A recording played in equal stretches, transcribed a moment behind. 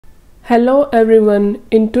Hello everyone,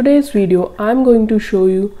 in today's video I'm going to show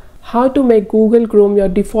you how to make Google Chrome your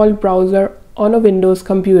default browser on a Windows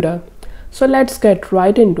computer. So let's get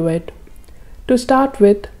right into it. To start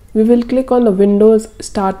with, we will click on the Windows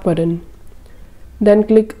Start button. Then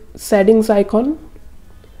click Settings icon.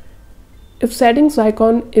 If Settings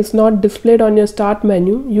icon is not displayed on your Start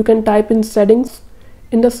menu, you can type in Settings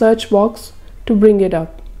in the search box to bring it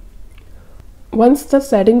up. Once the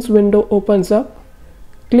Settings window opens up,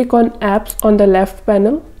 click on Apps on the left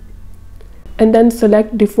panel and then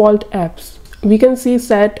select Default Apps. We can see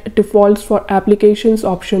Set Defaults for Applications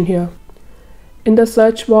option here. In the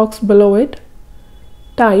search box below it,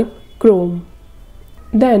 type Chrome.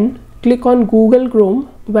 Then click on Google Chrome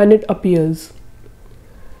when it appears.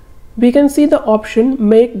 We can see the option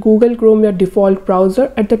Make Google Chrome your default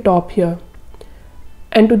browser at the top here.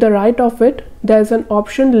 And to the right of it, there is an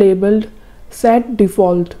option labeled Set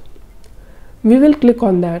Default. We will click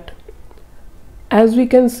on that. As we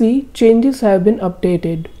can see, changes have been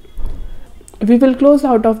updated. We will close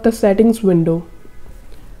out of the settings window.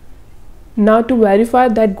 Now to verify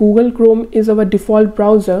that Google Chrome is our default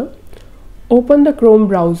browser, open the Chrome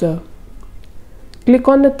browser. Click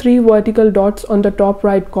on the three vertical dots on the top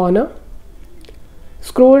right corner.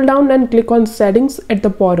 Scroll down and click on Settings at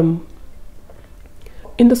the bottom.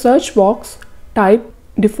 In the search box, type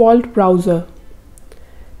Default Browser.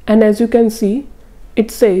 And as you can see,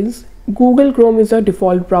 it says Google Chrome is your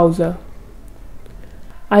default browser.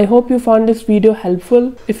 I hope you found this video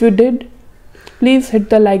helpful. If you did, please hit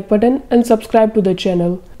the like button and subscribe to the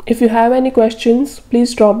channel. If you have any questions,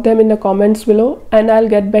 please drop them in the comments below and I'll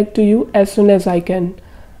get back to you as soon as I can.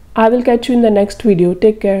 I will catch you in the next video.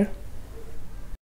 Take care.